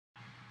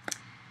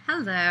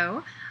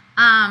Hello.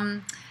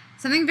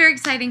 Something very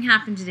exciting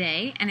happened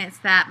today, and it's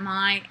that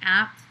my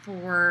app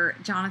for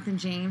Jonathan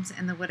James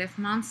and the Whatif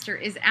Monster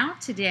is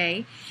out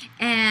today,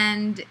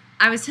 and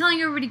I was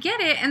telling everybody to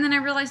get it, and then I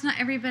realized not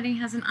everybody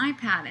has an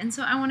iPad, and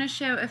so I want to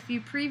show a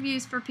few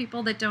previews for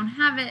people that don't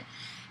have it,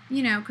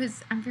 you know,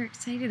 because I'm very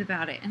excited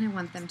about it, and I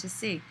want them to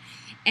see.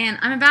 And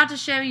I'm about to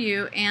show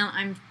you, and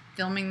I'm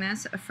filming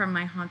this from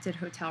my haunted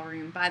hotel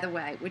room, by the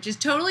way, which is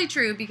totally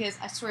true because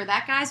I swear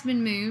that guy's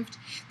been moved.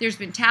 There's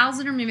been towels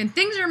that are moving.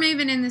 Things are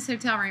moving in this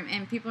hotel room,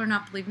 and people are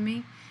not believing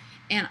me.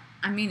 And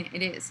I mean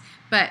it is.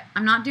 But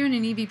I'm not doing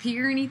an EVP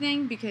or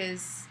anything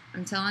because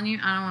I'm telling you,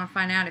 I don't want to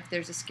find out if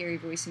there's a scary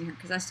voice in here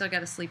because I still got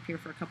to sleep here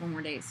for a couple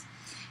more days.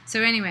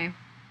 So anyway,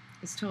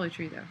 it's totally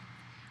true though.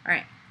 All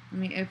right, let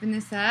me open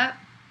this up.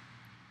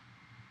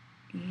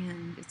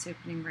 And it's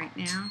opening right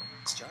now.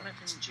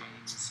 Jonathan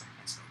James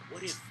and the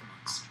Whatif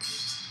Monster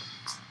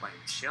by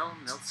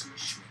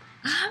Nelson-Schmidt.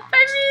 By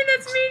me,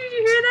 that's me. Did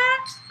you hear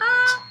that?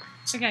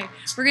 Okay,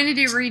 we're gonna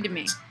do read to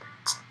me.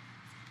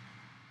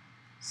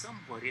 Some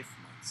Whatif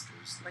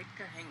monsters like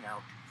to hang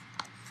out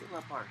and fill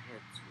up our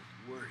heads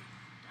with worry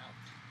and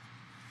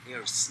doubt. They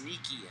are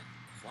sneaky and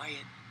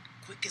quiet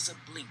and quick as a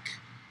blink.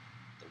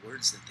 The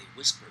words that they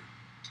whisper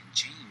can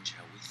change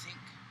how we think.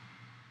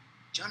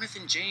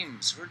 Jonathan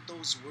James heard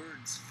those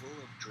words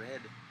full of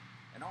dread,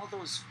 and all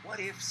those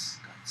what-ifs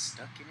got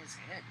stuck in his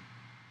head.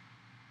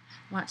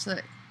 Watch,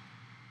 look.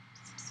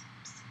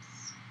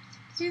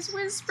 He's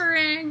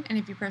whispering. And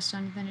if you press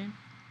Jonathan James,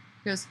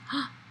 he goes,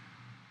 huh.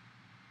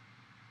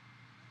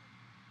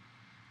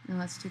 Now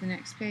let's do the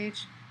next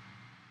page.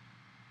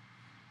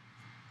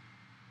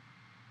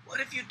 What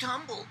if you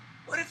tumble?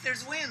 What if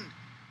there's wind?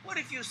 What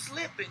if you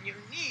slip and your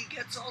knee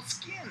gets all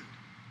skinned?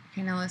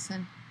 Okay, now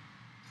listen.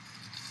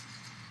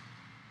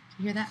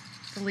 You hear that?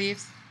 The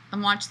leaves.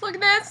 I'm watching. Look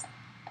at this.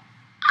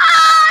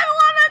 Ah, I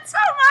love it so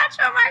much.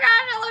 Oh my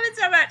gosh, I love it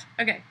so much.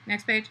 Okay,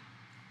 next page.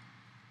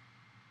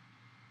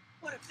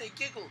 What if they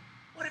giggle?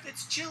 What if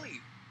it's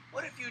chilly?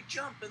 What if you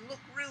jump and look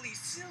really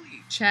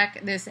silly? Check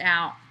this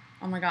out.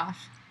 Oh my gosh.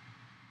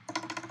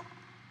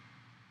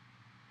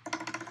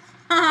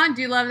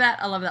 Do you love that?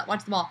 I love that.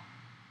 Watch the ball.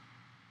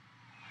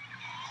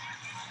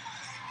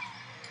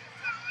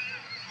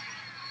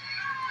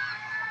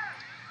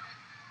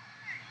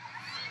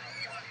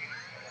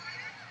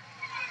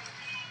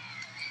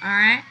 All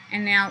right,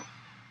 and now,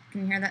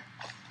 can you hear that?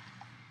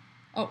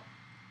 Oh,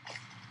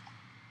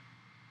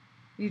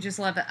 you just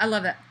love it. I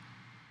love that.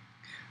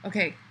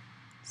 Okay,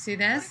 see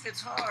this? What if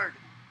it's hard?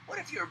 What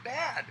if you're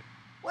bad?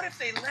 What if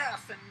they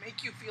laugh and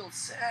make you feel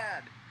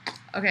sad?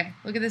 Okay,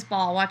 look at this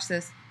ball. Watch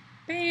this.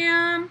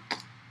 Bam!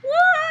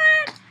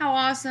 What? How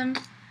awesome.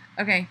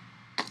 Okay,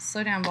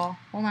 slow down, ball.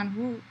 Hold on.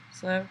 Woo,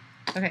 slow.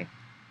 Okay,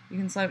 you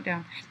can slow it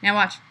down. Now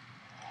watch.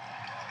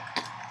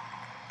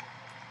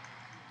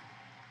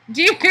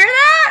 Do you hear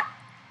that?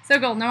 So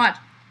cool. Now watch.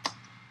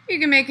 You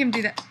can make him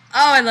do that.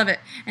 Oh, I love it.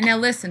 And now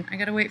listen. I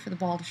gotta wait for the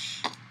ball to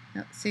shh.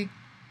 No, see?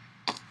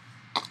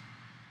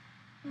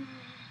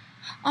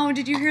 Oh,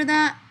 did you hear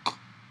that?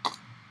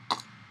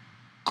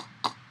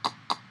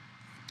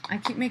 I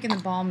keep making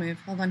the ball move.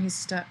 Hold on, he's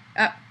stuck.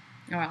 Oh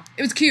wow.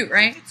 It was cute,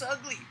 right? What if it's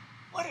ugly?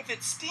 What if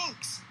it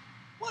stinks?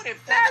 What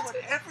if that's what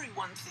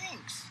everyone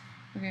thinks?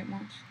 Okay,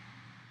 watch.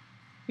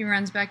 He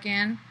runs back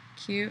in.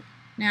 Cute.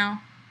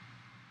 Now,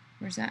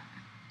 where's that?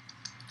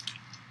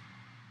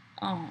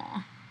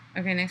 Aww.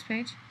 Okay, next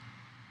page.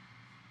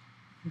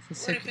 What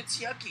if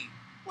it's yucky?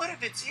 What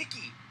if it's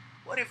icky?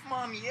 What if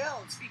mom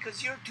yells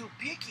because you're too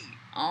picky?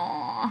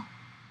 Aww.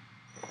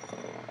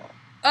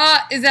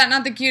 Is that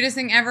not the cutest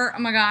thing ever? Oh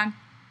my god.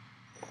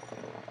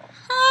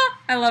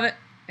 I love it.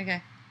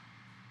 Okay.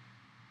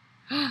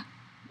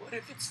 What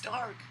if it's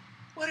dark?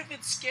 What if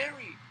it's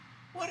scary?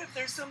 What if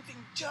there's something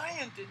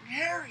giant and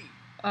hairy?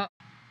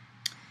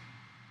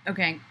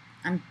 Okay.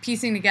 I'm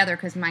piecing together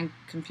because my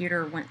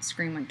computer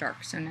screen went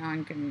dark, so now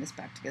I'm getting this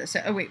back together.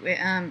 So, oh wait,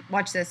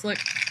 watch this. Look.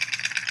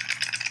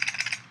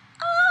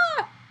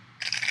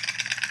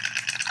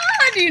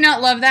 Do you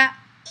not love that?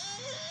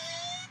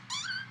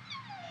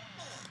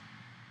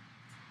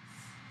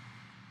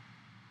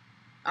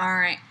 All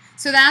right.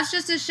 So that's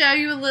just to show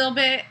you a little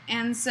bit,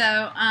 and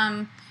so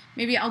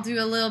maybe I'll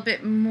do a little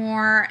bit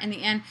more in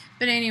the end.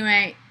 But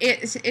anyway,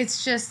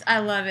 it's just I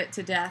love it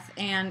to death,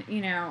 and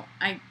you know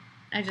I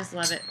just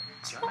love it.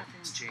 Jonathan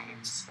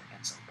James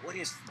and the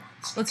Whatif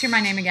Monster. Let's hear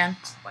my name again.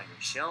 By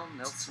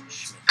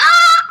Nelson-Schmidt.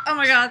 Ah! Oh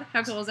my god,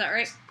 how cool is that,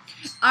 right?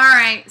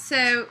 Alright,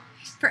 so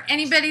for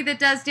anybody that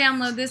does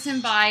download this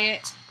and buy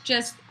it,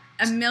 just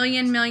a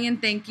million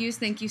thank yous.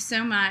 Thank you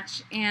so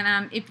much.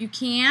 And if you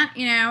can't,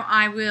 you know,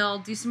 I will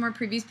do some more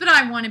previews, but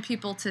I wanted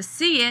people to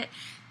see it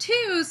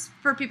too,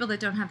 for people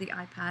that don't have the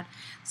iPad.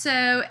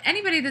 So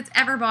anybody that's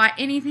ever bought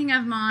anything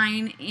of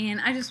mine,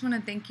 and I just want to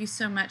thank you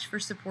so much for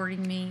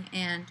supporting me,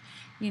 and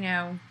you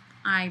know,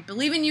 I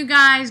believe in you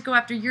guys. Go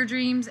after your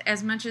dreams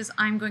as much as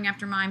I'm going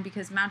after mine,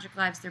 because magic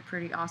lives, they're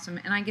pretty awesome.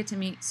 And I get to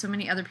meet so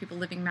many other people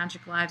living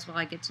magic lives while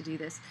I get to do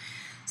this.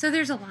 So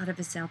there's a lot of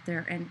us out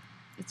there, and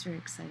it's very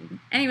exciting.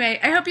 Anyway,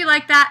 I hope you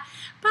like that.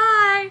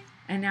 Bye.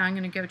 And now I'm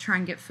going to go try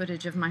and get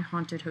footage of my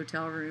haunted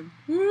hotel room.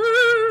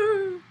 Woo!